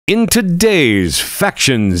In today's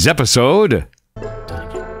Factions episode...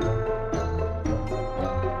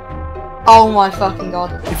 Oh my fucking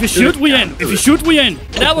god. If you shoot, we in. If you shoot, we in.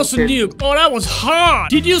 That was a nuke. Oh, that was hard.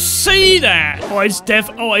 Did you see that? Oh, it's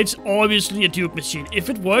it's obviously a dupe machine. If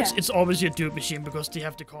it works, it's obviously a dupe machine because they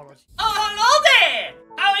have the colors. Oh, hello there.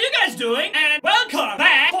 How are you guys doing? And welcome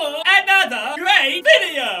back for another great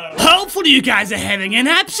video. Hopefully you guys are having an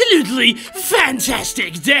absolutely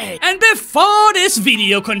fantastic day. And before this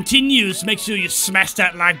video continues, make sure you smash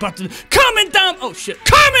that like button, comment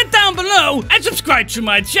down below, and subscribe to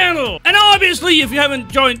my channel. And obviously, if you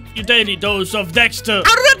haven't joined your daily dose of Dexter,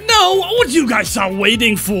 I do not know what you guys are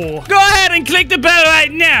waiting for. Go ahead and click the bell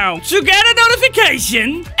right now to get a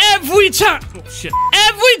notification every time. Oh shit!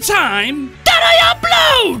 Every time that I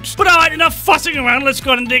upload. But alright, enough fussing around. Let's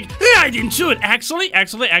go ahead and dig right into it. Actually,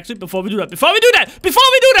 before we do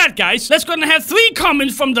that, guys, let's go ahead and have 3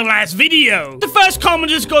 comments from the last video. The first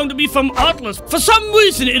comment is going to be from Atlas. For some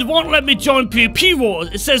reason, it won't let me join PvP Wars.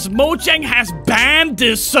 It says Mojang has banned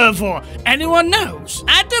this server. Anyone knows?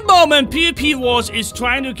 At the moment, PvP Wars is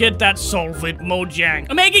trying to get that solved with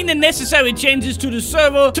Mojang, making the necessary changes to the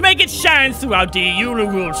server to make it shine throughout the Euro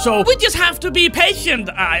rules. So we just have to be patient.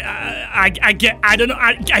 I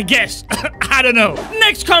guess. I don't know.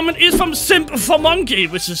 Next comment is from Simp for Monkey,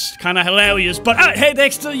 which is kind of hilarious. But hey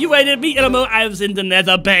Dexter, you waited me, LMO. I was in the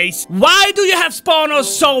nether base. Why do you have spawners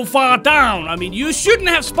so far down? I mean, you shouldn't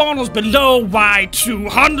have spawners below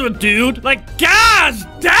Y200, dude. Like, god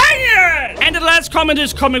dang it! And the last comment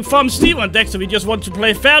is coming from Steven. Dexter, we just want to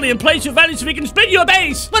play fairly and place your value so we can split your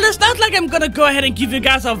base. Well, it's not like I'm gonna go ahead and give you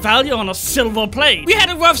guys a value on a silver plate. We had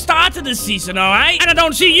a rough start to this season, alright? And I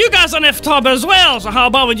don't see you guys on F-top as well, so how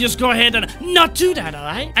about we just go ahead and not do that,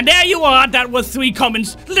 alright? And there you are, that was 3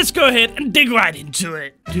 comments. Let's go ahead and dig right into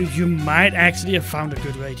it. Dude, you might actually have found a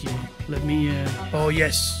good raid here. Let me, oh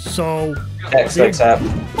yes, so... Accept.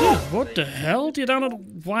 Dude, what the hell? You're down at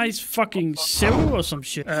𝐌𝐢𝐬𝐜 or some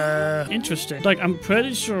shit. Interesting. Like, I'm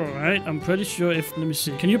pretty sure, right? I'm pretty sure if, let me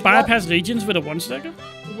see. Can you bypass regions with a 1-stacker?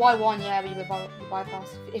 Y1, yeah, but you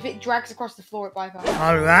bypass. If it drags across the floor, it bypasses.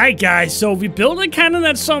 Alright, guys, so we built a cannon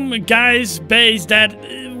at some guy's base that,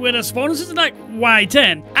 where the spawners is like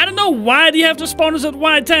Y10. I don't know why they have the spawners at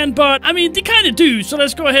Y10, but, I mean, they kind of do. So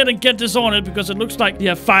let's go ahead and get this on it, because it looks like they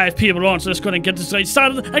have 5 people on. So let's go ahead and get this raid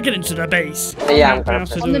started and get into the base. Yeah, I'm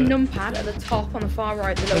on the numpad at the top on the far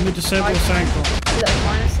right. Let me disable the cycle. The little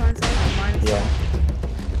minus sign, minus. Yeah.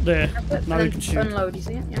 There. Now you can shoot. Unload, you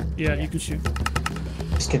see it? Yeah. Yeah, you can shoot.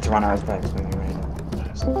 This kid's run out of space when you're ready.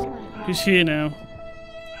 He's here now.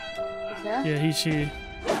 He's there? Yeah, he's here.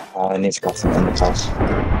 Oh, I need to got something in the house.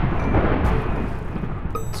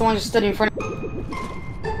 Someone just stood in front of me.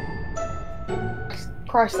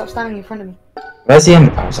 Christ, stop standing in front of me. Where's the end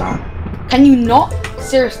house at? Can you not?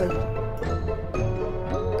 Seriously.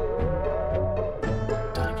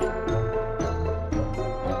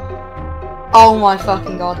 Oh my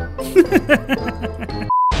fucking god.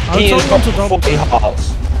 He has got 40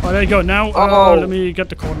 hearts. Oh, there you go. Now, let me get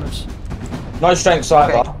the coordinates. No strength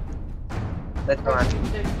cyber. Okay. Let's go on.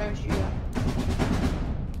 Don't shoot that.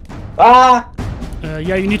 Ah!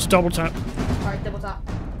 Yeah, you need to double tap. Alright, double tap.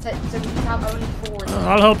 So you can tap only forward.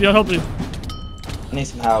 I'll help you. I need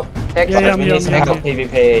some help. Dexter, Yeah, We need some help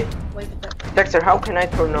PvP. Wait for that. Dexter, how can I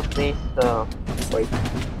turn off this? Wait.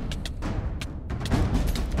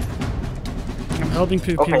 I'm helping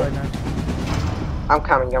PvP Okay. right now. I'm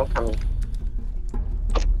coming.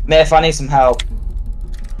 Myth, I need some help.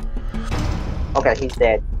 Okay, he's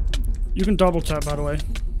dead. You can double tap, by the way.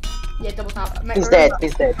 Yeah, double tap. He's dead.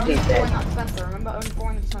 He's dead. Only He's 4 in dead. that dispenser, remember? Only 4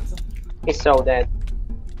 in the dispenser. He's so dead.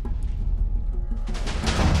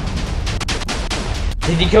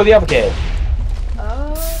 Did you kill the other kid?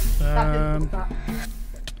 That didn't double tap.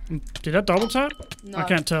 Did that double tap? No. I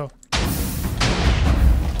can't tell.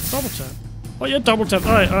 Double tap. Oh yeah, double tap.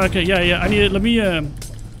 Alright, okay, yeah. I need it. Let me,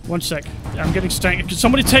 1 sec. I'm getting stank. Can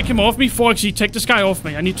somebody take him off me? Foxy, take this guy off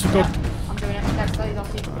me. I need to go. I'm doing it. Next study's off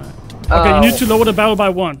you. Okay, you need to lower the barrel by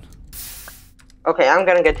 1. Okay, I'm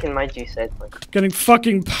gonna get in my G set. Getting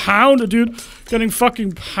fucking pounded, dude. Getting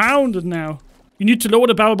fucking pounded now. You need to lower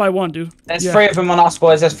the barrel by 1, dude. There's 3 of them on us,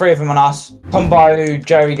 boys. There's 3 of them on us. Combo,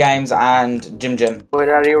 Joey Games, and Jim.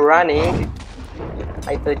 Where are you running?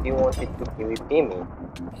 I thought you wanted to PvP me.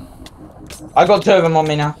 I got 2 of them on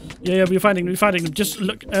me now. Yeah, we're fighting them. Just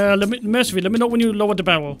look, Mercy, let me know when you lower the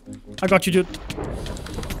barrel. I got you, dude.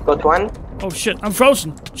 Got 1. Oh shit, I'm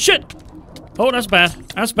frozen. Shit! Oh, that's bad.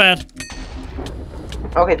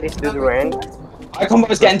 Okay, this dude ran.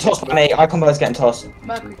 Icombo's getting tossed by me. Icombo's getting tossed.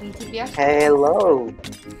 Mercury, can you TPS? Hello.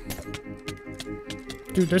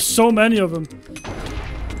 Dude, there's so many of them.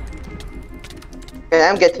 Okay,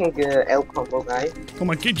 I'm getting the L combo, guys. Oh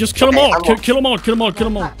my god, just kill them all. Kill them all. Kill them all. Kill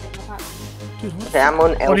them all. Dude, what? Okay, I'm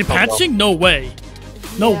on L Are they combo. patching? No way.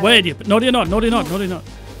 No way. No, they're not. No, they're not. No, they're not.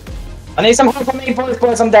 I need some help from me,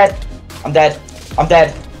 boys. I'm dead. I'm dead. I'm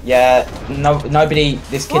dead. Yeah. No. Nobody.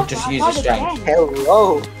 This kid just uses strength.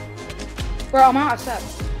 Hello. Bro, I'm out of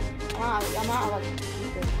steps. I'm out of like.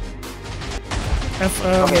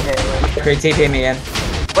 Okay, TP me in.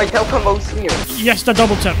 Wait, L combo's here. Yes, that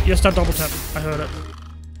double tap. Yes, that double tap. I heard it.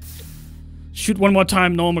 Shoot one more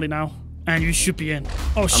time normally now. And you should be in.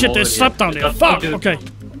 Oh shit, there's slap down there. Fuck! Okay.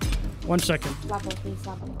 1 second.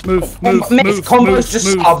 Move.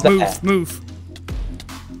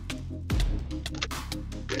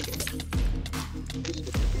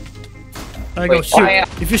 There you go, shoot.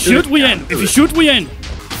 If you shoot, we in. If you shoot, we in.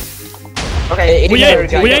 Okay, We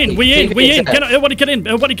in. Everybody get in.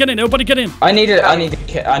 Everybody get in. I need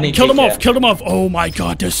Kill them off. Kill them off. Oh my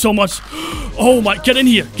god, there's so much. Oh my, get in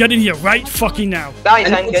here. Get in here right fucking now.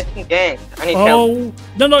 Guys, I'm getting ganked. I need help.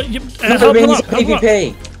 No, help him out.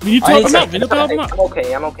 PvP. We need to help him out. We need to help him out. I'm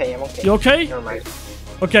okay. You okay? Never mind.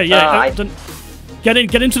 Okay, yeah.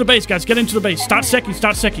 Get into the base, guys. Get into the base. Start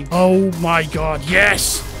secking. Oh my god,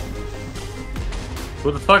 yes.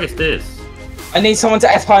 Who the fuck is this? I need someone to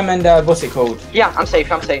F-home and what's it called? Yeah, I'm safe.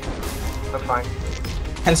 I'm fine.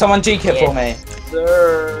 Can someone G-kit for me?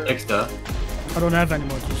 Sir. Dexter. I don't have any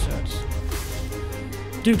more G-sets.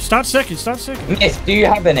 Dude, start second. Myth, do you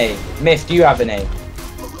have any?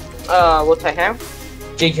 What I have?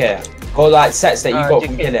 G-kit. Or like sets that you got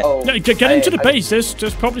from killing. Oh, Yeah, get into the base.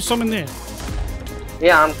 There's probably some in there.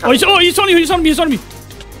 Yeah, I'm coming. He's on me.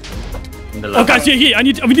 Oh guys, here. We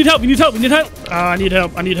need help. I need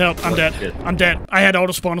help. I'm dead. I had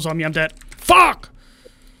auto spawners on me. I'm dead. Fuck!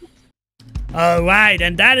 Alright,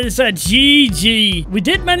 and that is a GG. We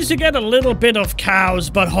did manage to get a little bit of cows,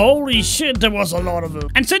 but holy shit, there was a lot of them.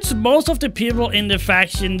 And since most of the people in the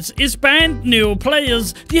factions is brand new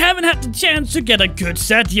players, they haven't had the chance to get a good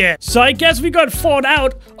set yet. So I guess we got fought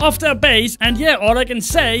out of their base, and yeah, all I can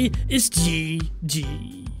say is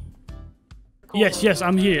GG. Yes,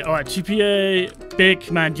 I'm here. Alright, GPA, big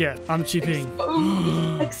man, yeah, I'm GPing.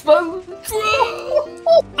 Exposed.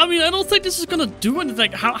 I mean, I don't think this is gonna do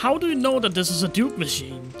anything. How do you know that this is a Dupe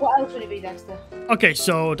machine? What else would it be, Dexter? Okay,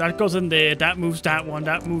 so that goes in there, that moves that one,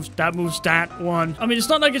 that moves that one. I mean, it's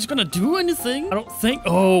not like it's gonna do anything. I don't think.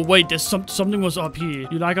 Oh, wait, there's something was up here.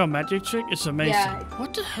 You like our magic trick? It's amazing. Yeah.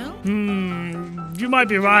 What the hell? You might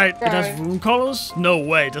be right. It has rune colors? No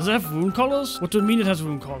way. Does it have rune colors? What do you mean it has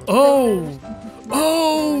rune colors? Oh!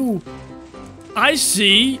 I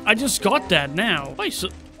see. I just got that now. Wait, so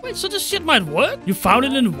this shit might work? You found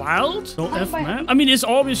it in wild? No F, man. I mean, it's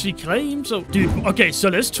obviously claimed, so... Dude, okay, so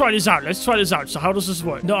let's try this out. So how does this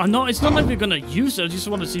work? No, it's not like we're gonna use it. I just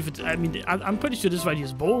want to see if it... I mean, I'm pretty sure this idea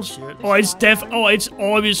is bullshit. It's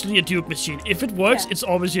obviously a Dupe machine. If it works, it's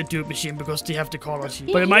obviously a Dupe machine because they have the color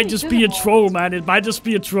sheet. But it might just be a troll, man. It might just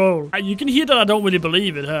be a troll. You can hear that I don't really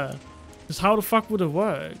believe it, huh? Because how the fuck would it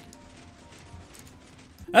work?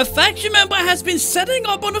 A faction member has been setting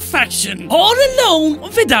up on a faction all alone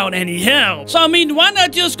without any help. So I mean, why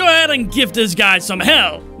not just go ahead and give this guy some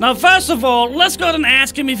help? Now, first of all, let's go ahead and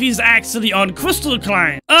ask him if he's actually on Crystal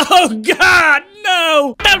Client. Oh god,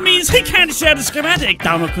 no! That means he can't share the schematic.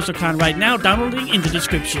 Download Crystal Client right now, downloading in the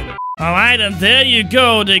description. Alright, and there you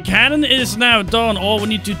go. The cannon is now done. All we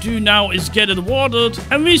need to do now is get it watered,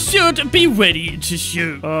 and we should be ready to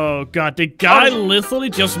shoot. Oh god, the guy literally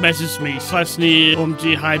just messaged me.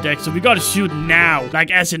 /𝐶 hi Dexter. We gotta shoot now. Like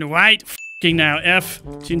as in right f***ing now. F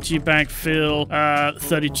TNT bank fill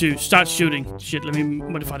 32. Start shooting. Shit, let me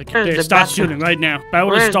modify the there, start shooting right now.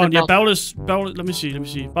 Barrel is done. Yeah, barrel is let me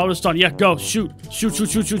see. Barrel is done. Yeah, go. Shoot. Shoot.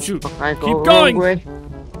 Keep going.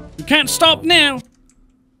 You can't stop now.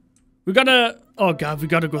 We gotta... Oh god, we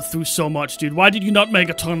gotta go through so much, dude. Why did you not make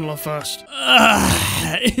a tunneler first?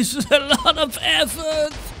 It's a lot of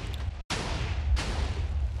effort.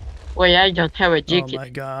 Wait, I don't have a G-kit. Oh my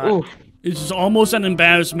god. This is almost an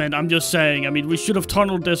embarrassment, I'm just saying. I mean, we should have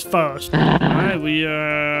tunneled this first. Alright, we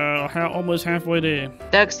are almost halfway there.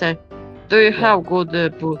 Dexter, do you have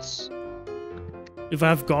good boots? If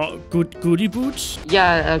I've got good goody boots?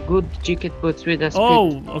 Yeah, good G-kit boots with a speed.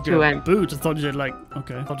 Okay. Boots. I thought you said like,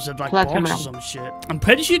 okay. I thought you said like box or some shit. I'm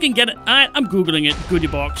pretty sure you can get it. I'm Googling it. Goody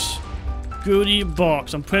box. Goody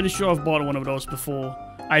box. I'm pretty sure I've bought one of those before.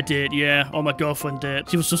 I did, yeah. Oh, my girlfriend did.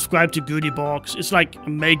 She was subscribed to Goody Box. It's like a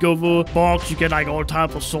makeover box. You get like all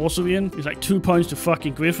type of sorcery in. It's like 2 points to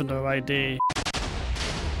fucking Gryffindor right there.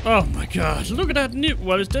 Oh my god. Look at that nuke.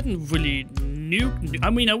 Well, it didn't really nuke. I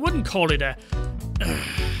mean, I wouldn't call it a...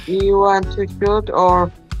 Do you want to shoot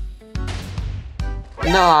or...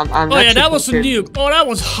 No, I'm Oh not yeah, that was a shooting nuke. Oh, that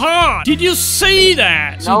was hard. Did you see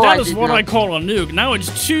that? See, No, that I is did what not. I call a nuke. Now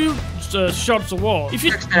it's 2 shots a wall. If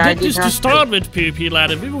you Dexter, I did did this to not start with, PvP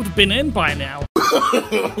ladder, we would have been in by now.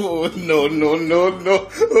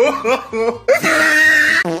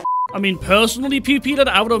 I mean, personally, PvP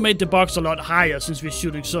ladder, I would have made the box a lot higher since we're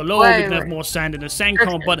shooting so low. Wait, We can have wait. more sand in the sand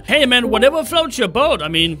column. But hey, man, whatever floats your boat. I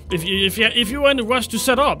mean, if you were in a rush to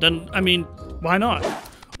set up, then I mean, why not?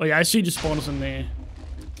 Oh yeah, I see the spawners in there.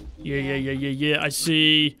 Yeah. I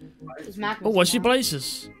see. It's magmas Oh, I see now.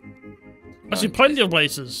 blazes. I see plenty of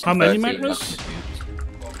blazes. How many magmas?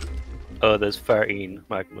 Oh, there's 13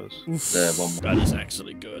 magmas. Oof, that is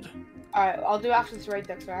actually good. Alright, I'll do after this raid,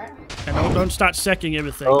 Dex, alright? And don't start secking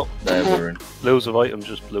everything. Oh, loads of items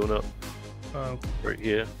just blown up Oh. right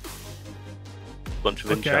here. Bunch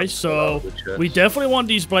of Okay, enchants so all over the chest. we definitely want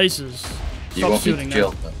these blazes. Stop shooting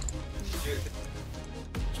now.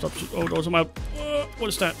 Stop shooting. Oh, those are my. What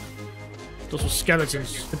is that? Those were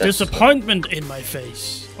skeletons. The disappointment in my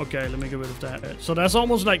face. Okay, let me get rid of that. So that's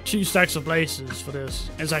almost like 2 stacks of blazes for this.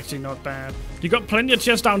 It's actually not bad. You got plenty of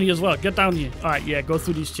chests down here as well. Get down here. Alright, yeah, go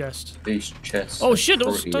through these chests. These chests. Oh shit,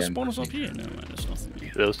 those spawners up here. No, man, there's nothing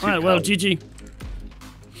here. There was 2 Alright, well, cows. GG.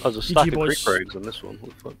 There's a stack of boys. creep rags on this one.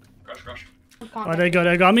 What the fuck? Alright, there you go,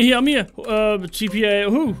 there you go. I'm here. TPA,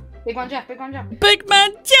 who? Big man Jeff. Big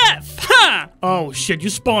Man Jeff! Ha! Oh shit,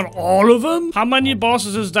 you spawn all of them? How many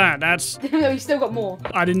bosses is that? That's... No, he's still got more.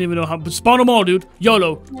 I didn't even know how... But spawn them all, dude.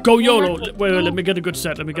 YOLO. Go YOLO. Wait, let me get a good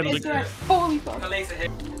set. Let me get a... Holy fuck.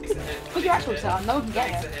 Put your actual set on. No one can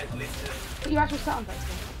get it. Put your actual set on,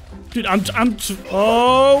 Dexter. Dude,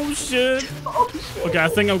 oh shit. Okay, I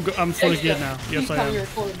think I'm fully geared now. Yes, I am.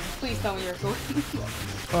 Please tell me you're recording.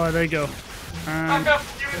 Alright, there you go.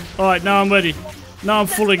 Alright, now I'm ready. Now I'm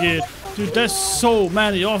fully geared. Dude, there's so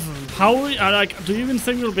many of them. How do you even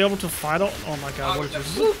think we'll be able to fight all? Oh my god, what is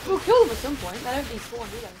this? We'll kill them at some point. They don't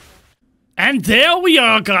despawn, do they? And there we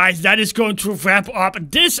are, guys. That is going to wrap up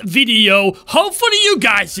this video. Hopefully you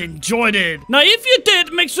guys enjoyed it. Now, if you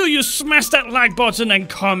did, make sure you smash that like button and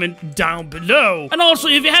comment down below. And also,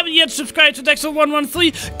 if you haven't yet subscribed to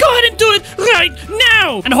Dexter113, go ahead and do it right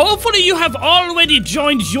now. And hopefully you have already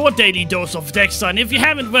joined your daily dose of Dexter. And if you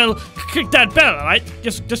haven't, well, click that bell, alright?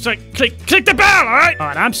 Just like, click the bell, alright?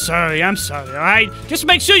 Alright, I'm sorry, alright? Just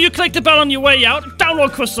make sure you click the bell on your way out,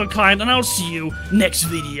 download Crystal Client, and I'll see you next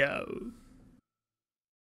video.